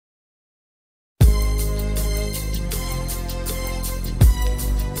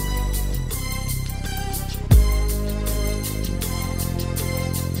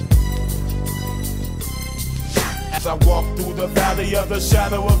I walk through the valley of the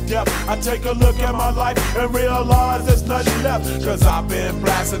shadow of death, I take a look at my life and realize there's nothing left. Cause I've been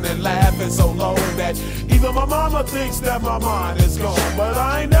blasting and laughing so long that even my mama thinks that my mind is gone. But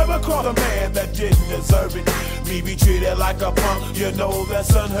I ain't never caught a man that didn't deserve it. Me be treated like a punk, you know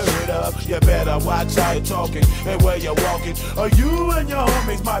that's unheard of. You better watch how you're talking and where you're walking, or you and your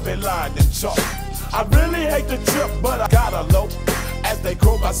homies might be lying in chalk. I really hate the trip, but I gotta low. As they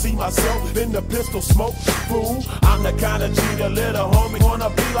croak, I see myself in the pistol smoke. Fool, I'm the kind of G the little homie wanna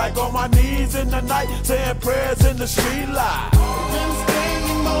be like, on my knees in the night, saying prayers in the street light. Been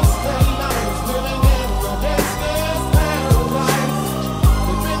spending most of their lives living in the gangster's paradise.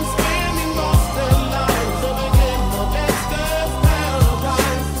 They've been spending most of their lives living in the gangster's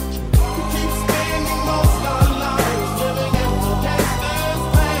paradise. We keep spending most of our lives living in the gangster's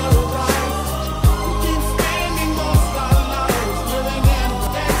paradise. We keep spending most of our lives living in the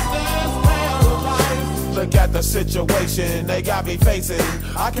gangster's paradise. Look at the situation they got me facing.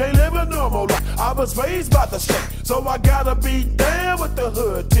 I can't live a normal life. I was raised by the state, so I gotta be down with the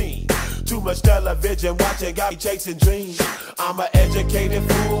hood team. Too much television watching got me chasing dreams. I'm an educated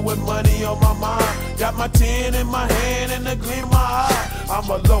fool with money on my mind. Got my 10 in my hand and a gleam in my eye. I'm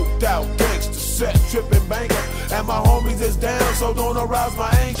a loped out gangster, set tripping banker, and my homies is down, so don't arouse my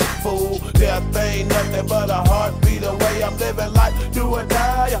anger. Fool, death ain't nothing but a heartbeat away. I'm living life, do or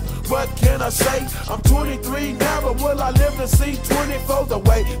die. What can I say? I'm 23 now, but will I live to see 24? The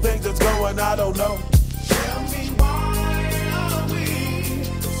way things is going, I don't know. Tell me why are we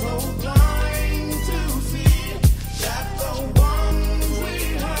so blind to see that the ones we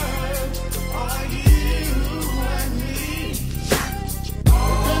hurt are you and me?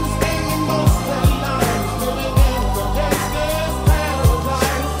 They've been spending most of their lives living in the gangster's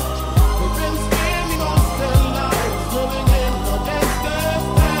paradise. They've been spending most of their lives living in the gangster's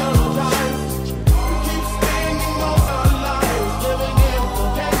paradise. We keep spending most of our lives living in the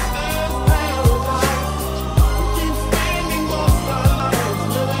gangster's paradise. Keep spending most of our lives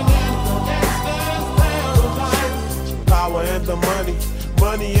living in the gangster's paradise. Power and the money,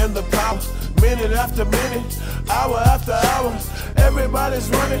 money and the power. Minute after minute, hour after hour, everybody's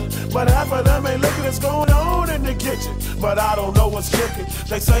running, but half of them ain't looking what's going on in the kitchen. But I don't know what's cooking.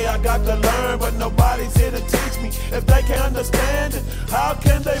 They say I got to learn, but nobody's here to teach me. If they can't understand it, how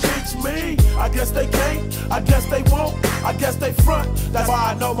can they reach me? I guess they can't, I guess they won't, I guess they front. That's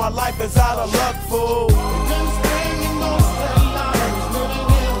why I know my life is out of luck, fool.